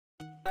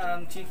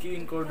Ang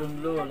chicken cordon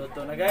bleu,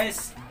 luto na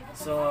guys.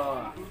 So,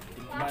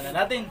 tikman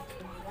na natin.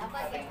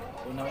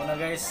 Una-una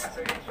guys,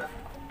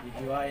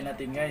 hihiwain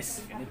natin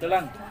guys. Ganito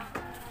lang.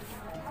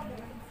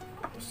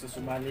 Gusto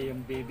sumali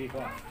yung baby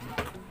ko.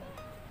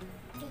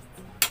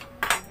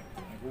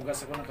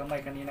 Naghugas ako ng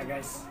kamay kanina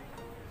guys.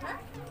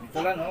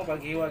 Ito lang oh,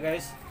 paghiwa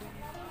guys.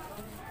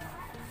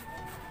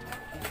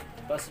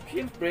 Tapos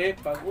siyempre,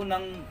 pag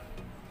unang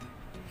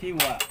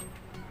hiwa,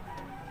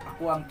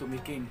 ako ang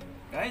tumikim.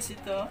 Guys,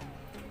 ito.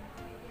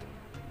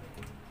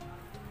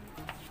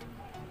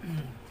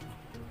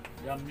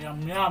 Yum, yum,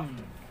 yum.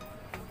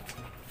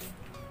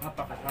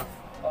 Napakasarap.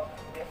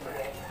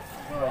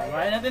 So,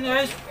 hiwain natin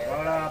guys.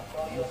 Para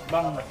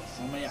mukbang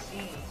mamaya.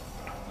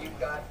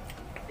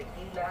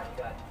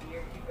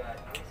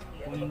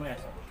 Kunin mo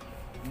guys.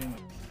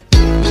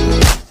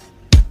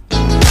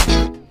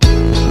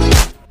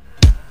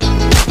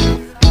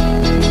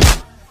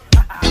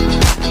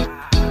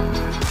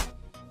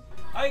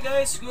 Hi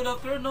guys, good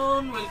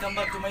afternoon. Welcome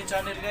back to my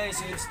channel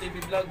guys. It's TV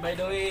Vlog. By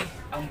the way,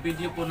 ang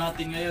video po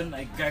natin ngayon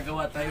ay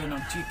gagawa tayo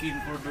ng chicken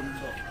cordon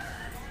bleu.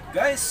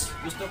 Guys,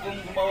 gusto kong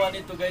gumawa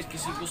nito guys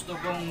kasi gusto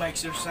kong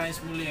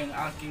ma-exercise muli ang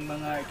aking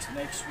mga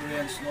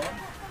na-experience noon.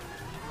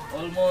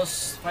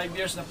 Almost 5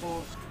 years na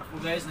po ako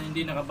guys na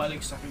hindi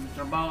nakabalik sa aking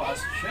trabaho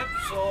as chef.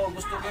 So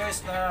gusto guys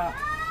na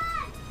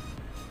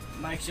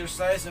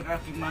ma-exercise ang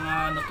aking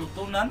mga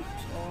natutunan.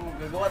 So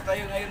gagawa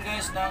tayo ngayon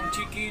guys ng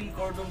chicken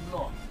cordon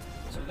bleu.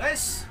 So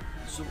guys,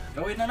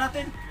 gawin na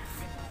natin.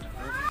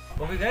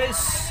 Okay guys,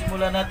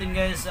 simulan natin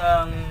guys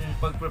ang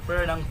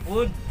pag-prepare ng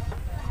food.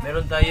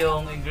 Meron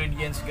tayong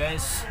ingredients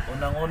guys.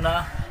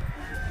 Unang-una,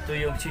 ito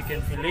yung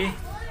chicken fillet,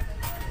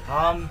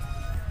 ham,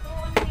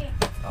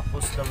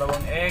 tapos 2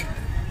 egg,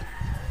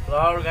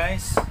 flour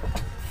guys,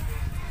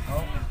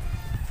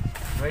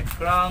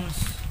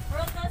 breadcrumbs,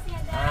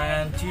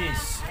 and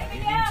cheese,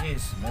 eating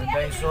cheese. Meron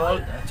tayong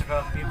salt at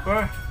saka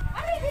pepper.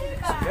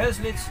 So guys,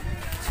 let's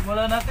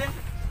simulan natin.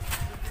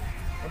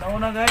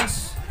 Una-una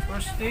guys,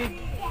 first thing,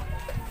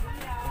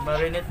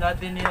 marinate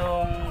natin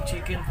yung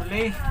chicken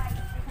fillet.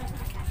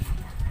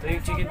 Ito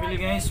yung chicken fillet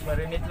guys,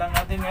 marinate lang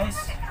natin guys.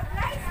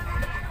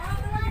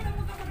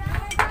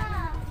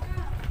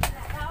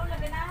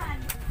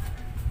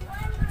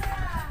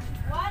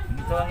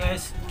 Ito lang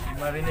guys,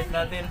 marinate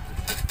natin.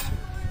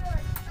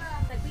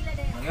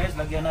 Guys,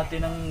 lagyan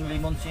natin ng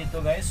lemon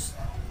sito guys,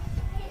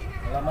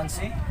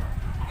 kalamansi.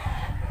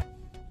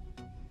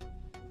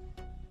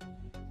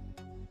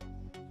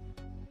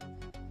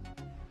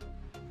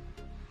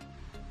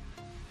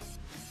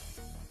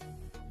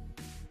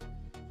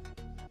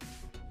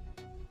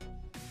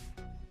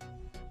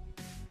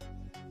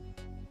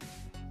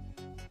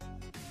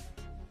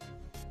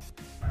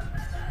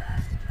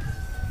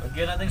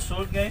 Lagyan natin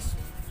salt guys,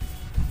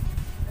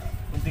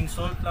 kunting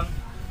salt lang,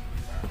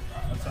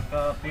 at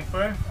saka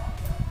pepper,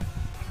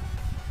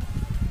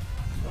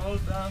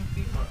 salt and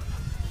pepper.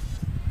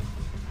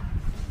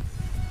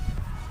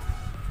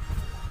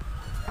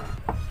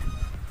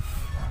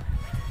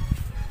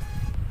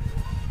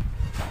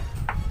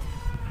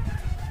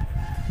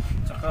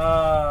 Saka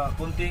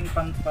kunting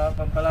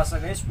pampalasa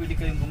guys, pwede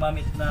kayong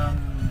gumamit ng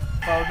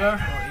powder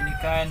o any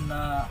kind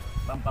na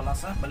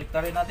pampalasa.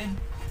 Baliktarin natin.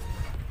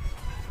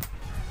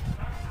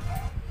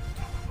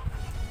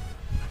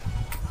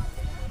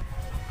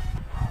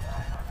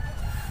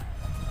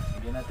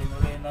 Natin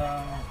ulit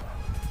ng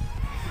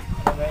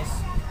ano guys,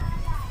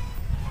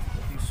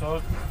 kunting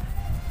salt,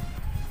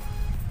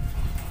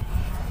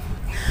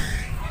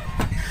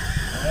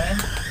 ayan,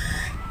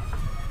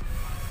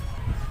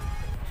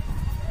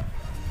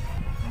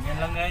 ganyan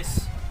lang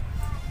guys.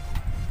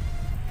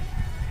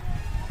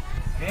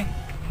 Okay,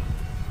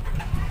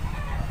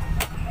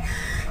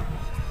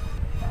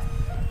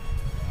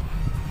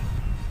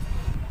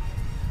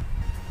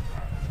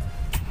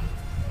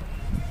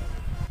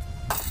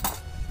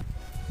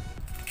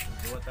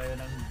 tayo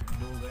ng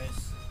glue guys.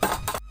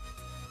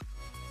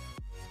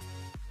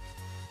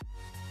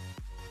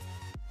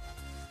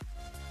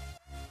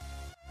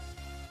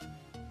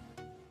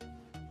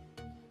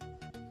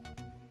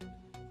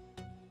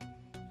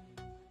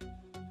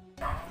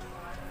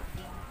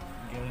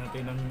 Lagyan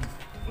natin ng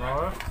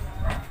flour.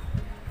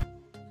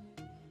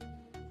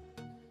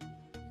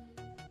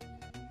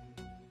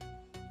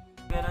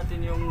 Lagyan natin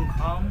yung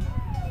ham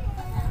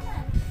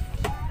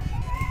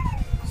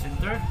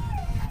center.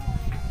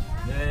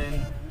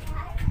 Then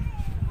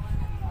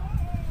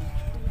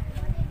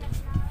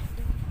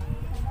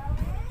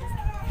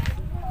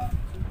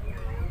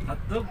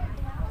hotdog,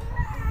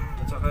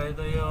 at saka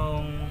ito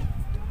yung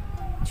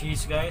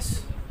cheese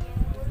guys,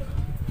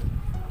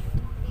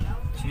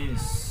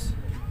 cheese.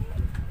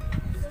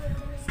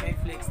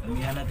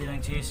 Damihan natin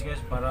ng cheese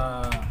guys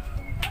para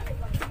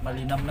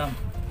malinamnam.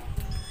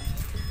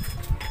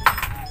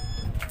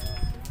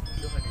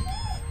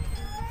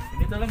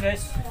 Ganito lang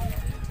guys,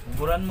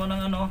 buburan mo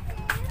ng ano,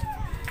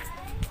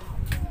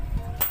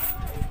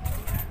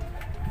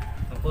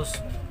 tapos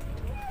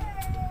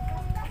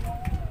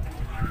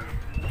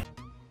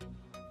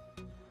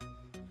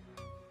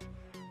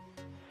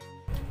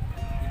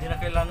Hindi na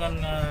kailangan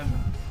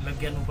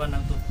lagyan mo pa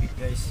ng toothpick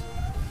guys.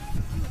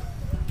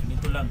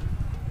 Ganito lang.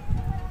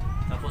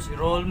 Tapos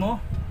i-roll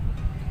mo.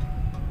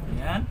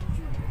 Ayan.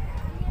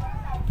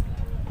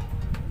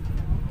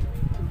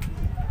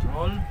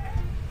 Roll.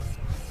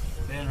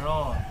 Then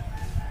roll.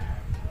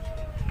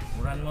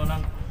 Buran mo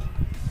ng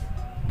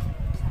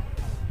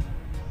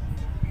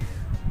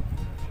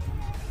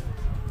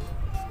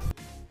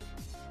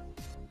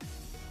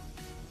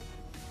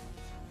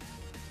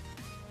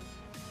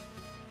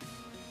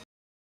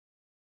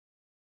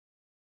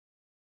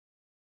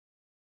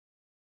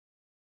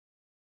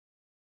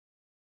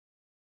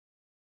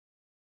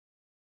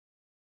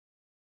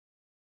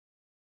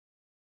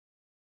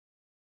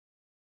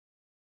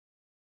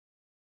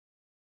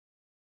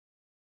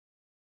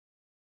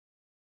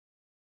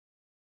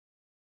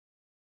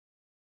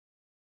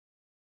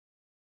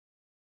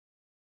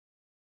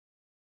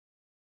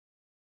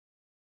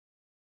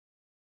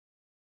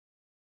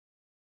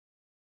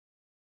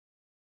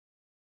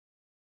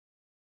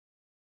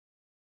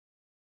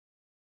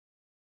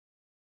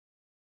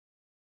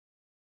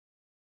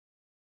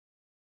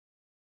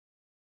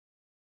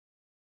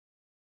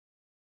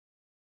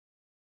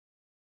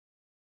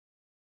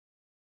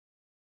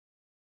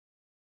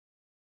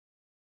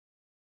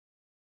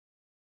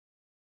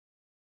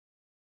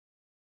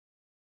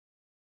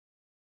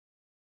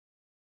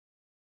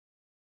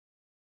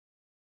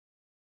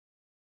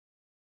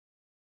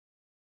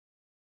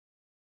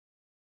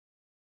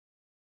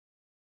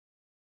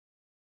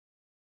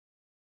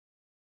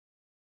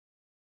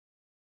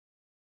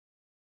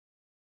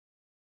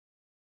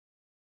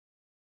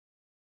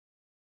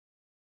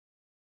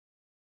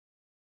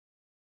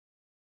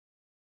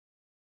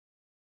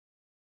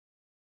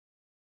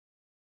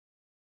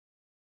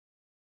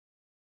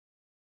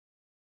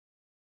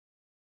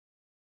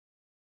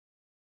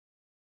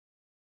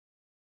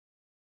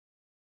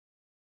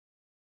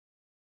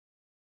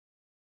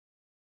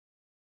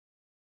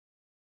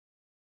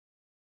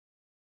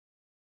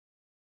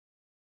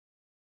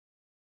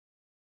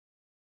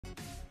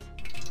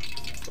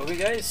okay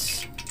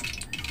guys,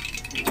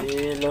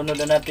 ilunod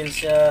na natin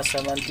siya sa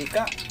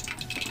mantika.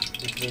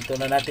 Ito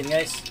na natin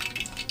guys.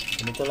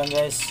 Ganito lang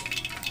guys,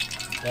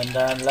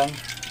 dandahan lang.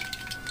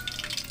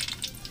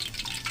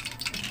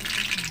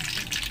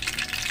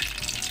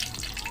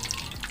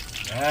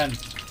 Yan,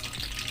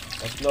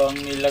 tatlo ang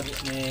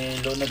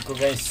nilunod ko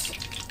guys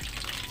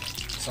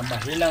sa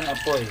mahilang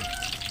apoy,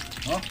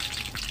 no?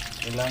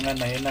 Kailangan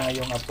mahina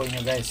yung apoy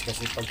nyo guys,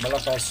 kasi pag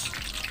malakas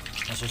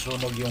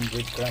masusunog yung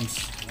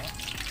breadcrumbs.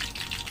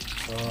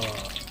 So,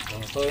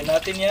 lutuin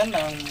natin yan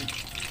ng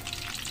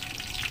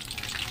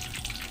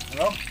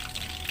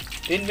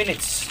 10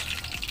 minutes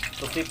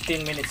to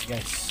 15 minutes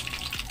guys.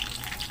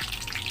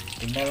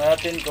 Tingnan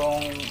natin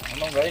kung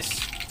ano guys,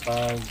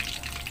 pag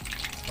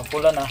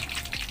mapula na.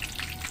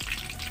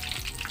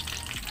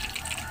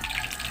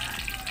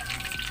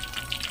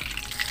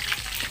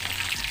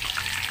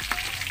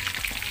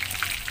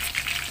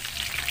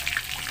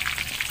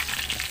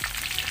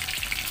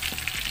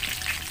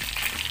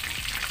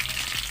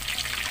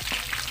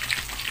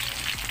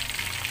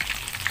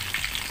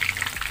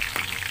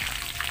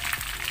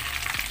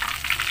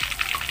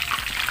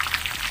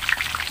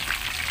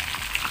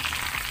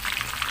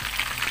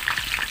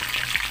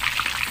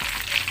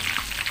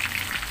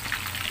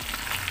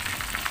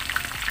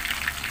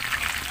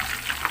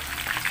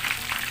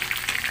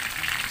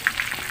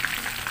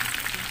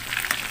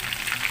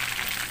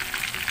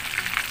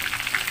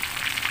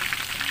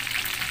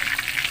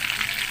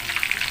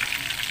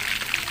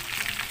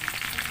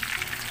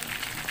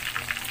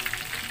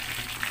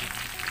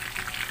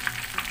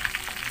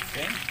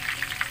 Okay,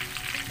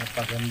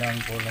 napagandang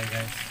kulay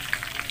guys.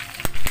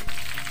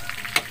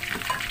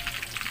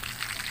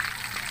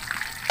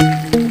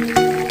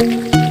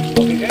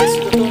 Okay guys,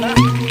 luto na.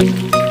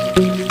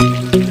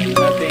 Tingnan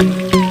natin.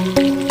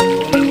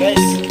 Kunin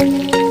guys.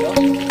 So,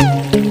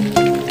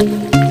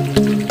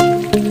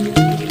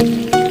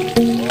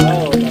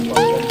 wow,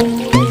 napagandang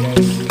kulay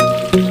guys.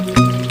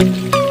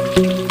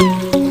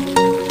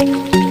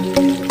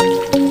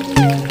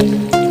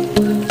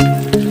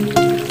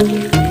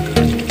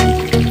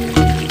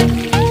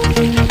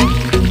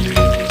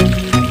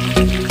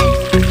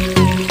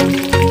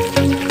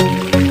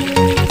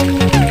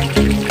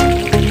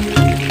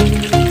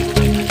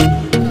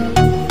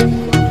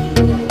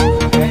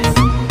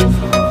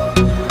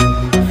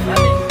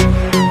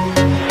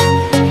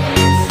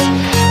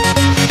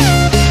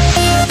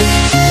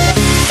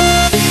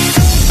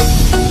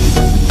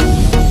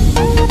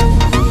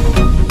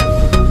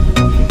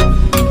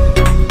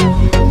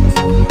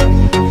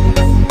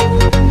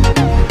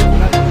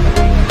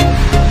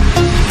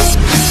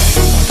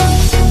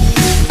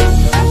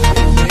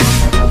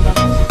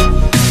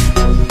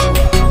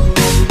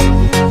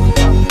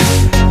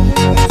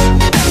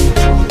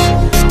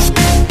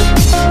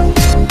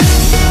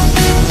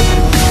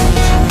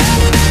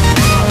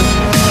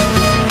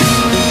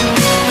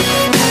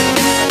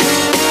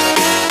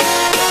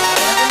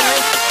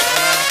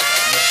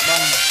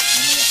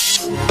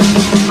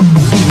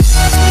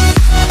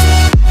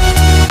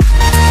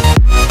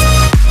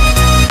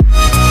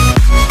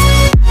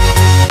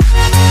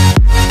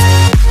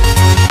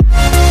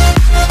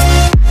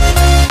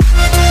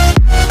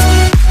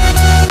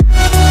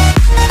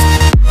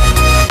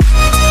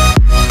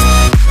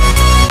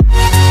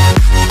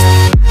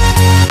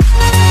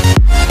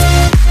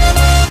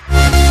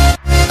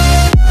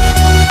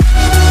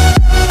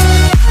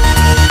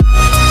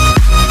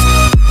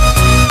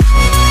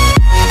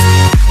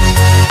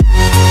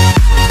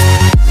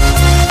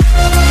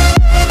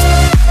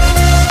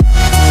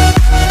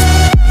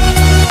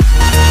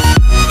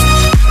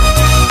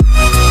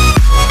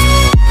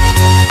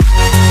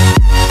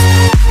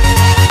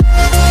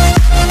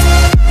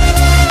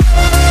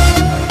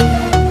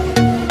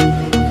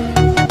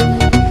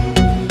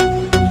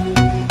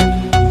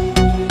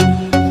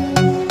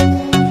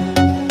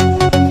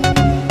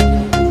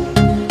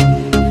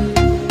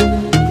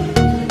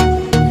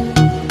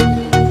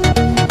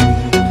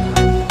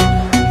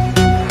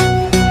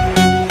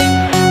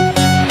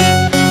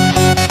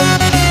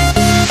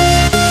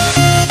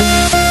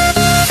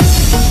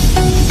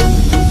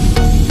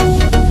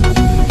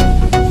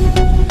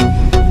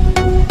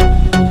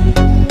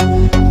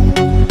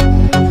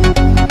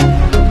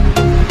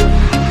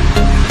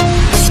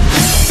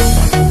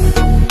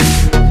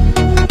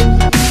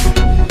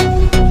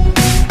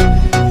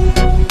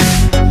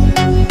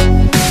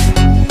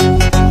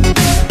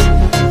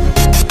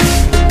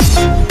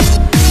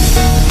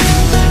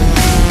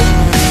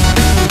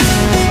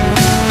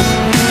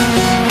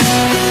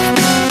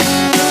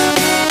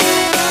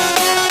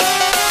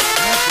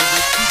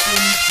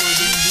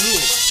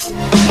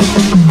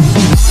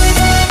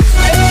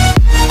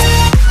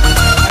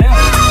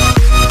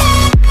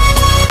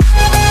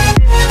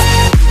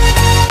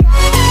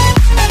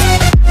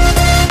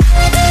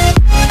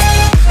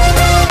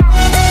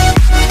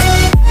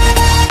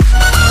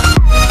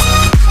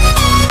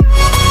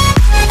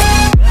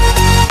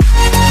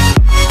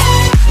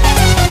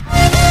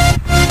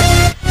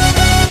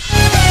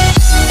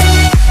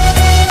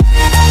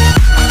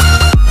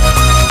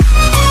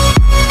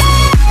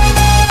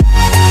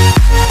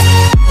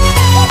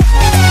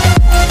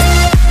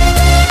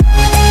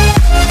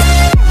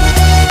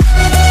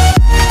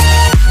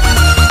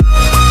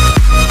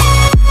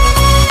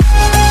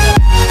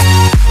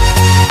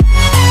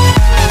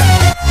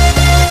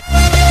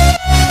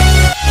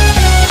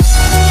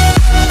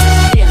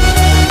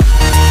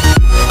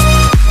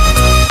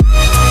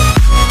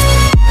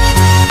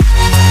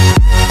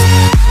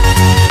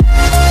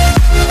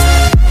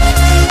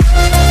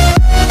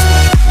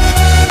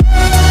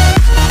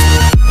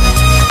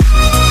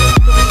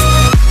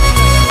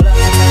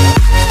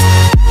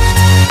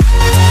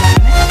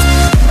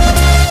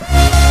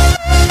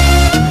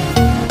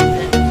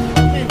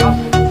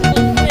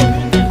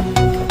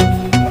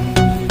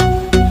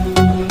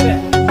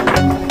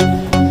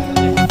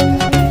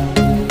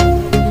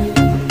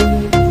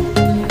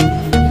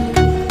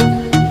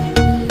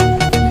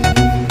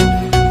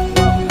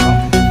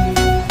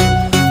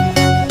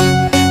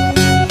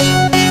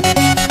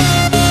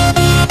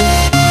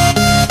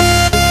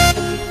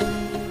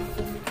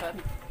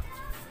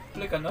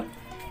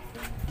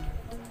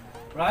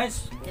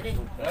 Rice? Dili.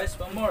 Rice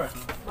pa more.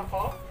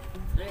 Ako?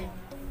 Dili.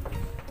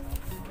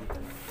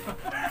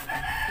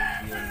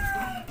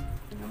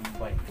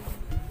 Bombay.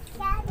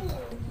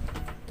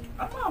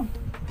 Ma'am.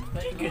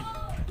 Chicken.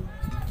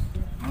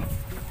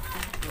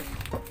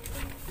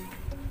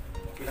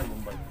 Ilang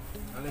Bombay?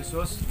 Alay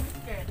sauce.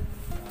 Okay.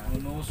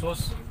 Ano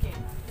sauce? Okay.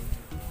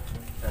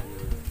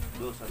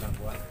 Dosa lang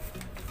buwan.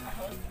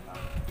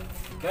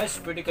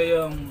 Guys, pwede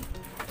kayong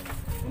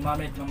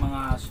gumamit ng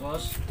mga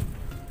sauce.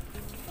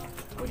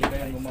 Pwede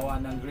kayong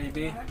gumawa ng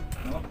gravy,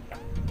 no?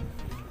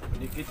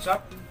 Pwede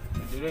ketchup.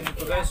 Pwede rin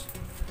ito guys.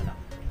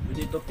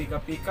 Pwede ito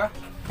pika-pika,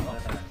 no?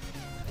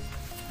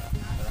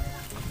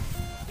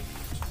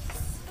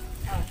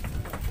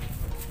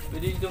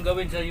 Pwede itong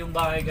gawin sa iyong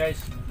bahay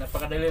guys.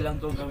 Napakadali lang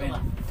itong gawin.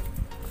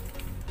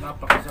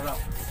 Napakasarap,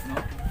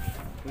 no?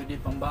 Pwede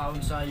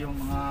pambaon sa iyong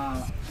mga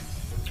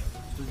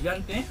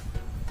estudyante,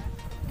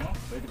 no?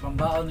 Pwede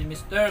pambaon ni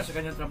Mr. sa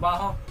kanyang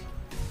trabaho.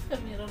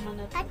 Meron man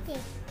natin. Ate.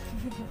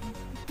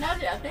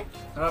 Nari ate?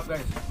 Sarap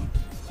guys.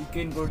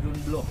 Chicken Cordon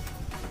Bleu.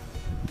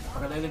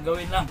 Napakadaling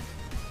gawin lang.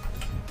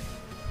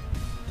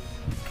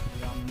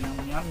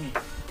 Yummy.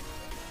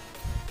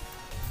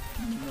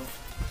 No.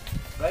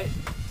 Right?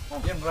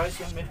 Yan,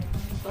 rice yan, be.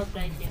 Pork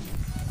rice yan.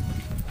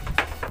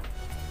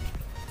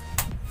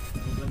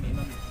 Gami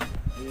man.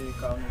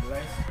 Ikaw ng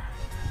rice.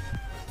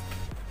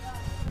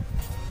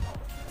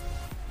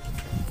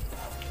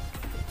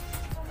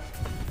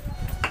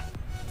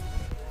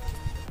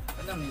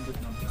 Anong nindot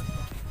ng plato?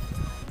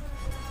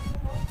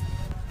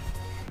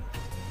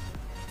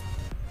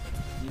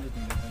 Nindot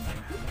ng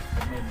plato.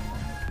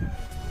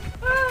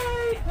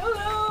 Hi!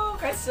 Hello!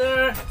 Kay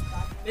sir!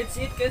 Let's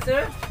eat kay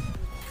sir!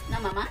 Na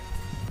mama?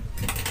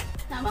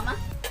 Na mama?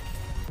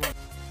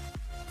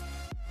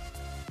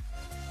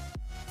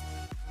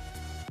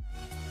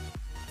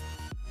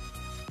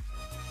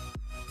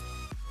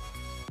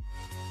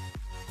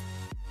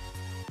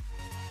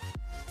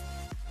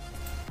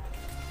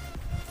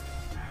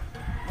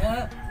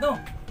 No!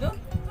 Don't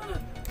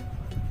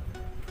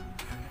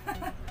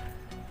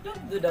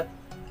do that.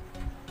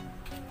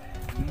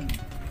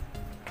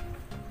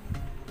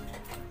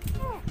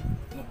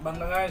 Mukbang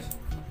na guys.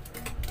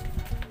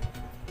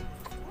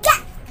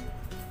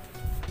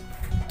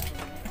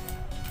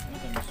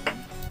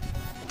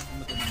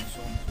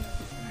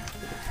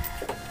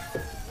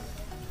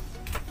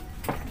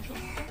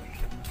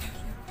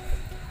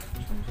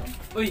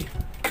 Uy!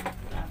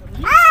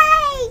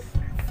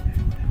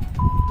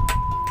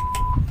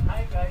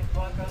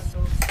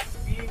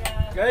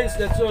 Guys,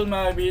 that's all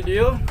my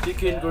video.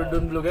 Chicken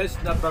Cordon Bleu guys.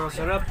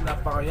 Napakasarap,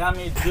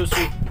 napaka-yummy,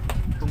 juicy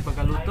itong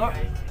pagkaluto.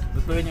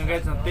 Lutuin nyo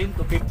guys ng 10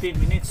 to 15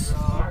 minutes.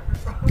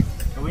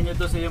 Gawin nyo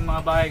ito sa iyong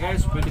mga bahay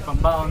guys. Pwede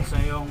pambaon sa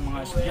iyong mga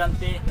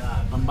estudyante,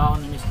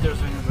 pambaon ni Mr.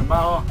 sa inyong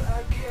trabaho.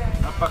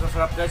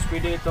 Napakasarap guys.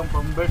 Pwede itong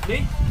pang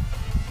birthday.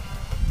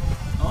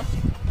 No?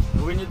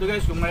 Gawin nyo ito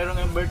guys kung mayroong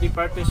yung birthday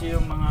party sa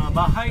iyong mga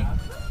bahay.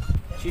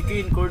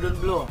 Chicken Cordon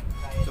Bleu.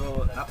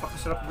 So,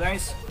 napakasarap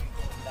guys.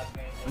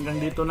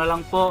 Hanggang dito na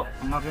lang po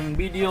ang aking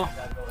video.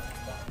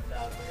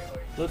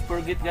 Don't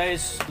forget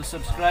guys to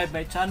subscribe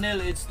my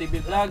channel, it's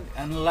TV Vlog,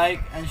 and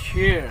like and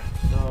share.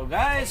 So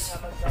guys,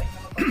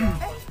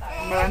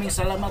 maraming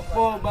salamat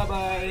po. Bye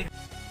bye.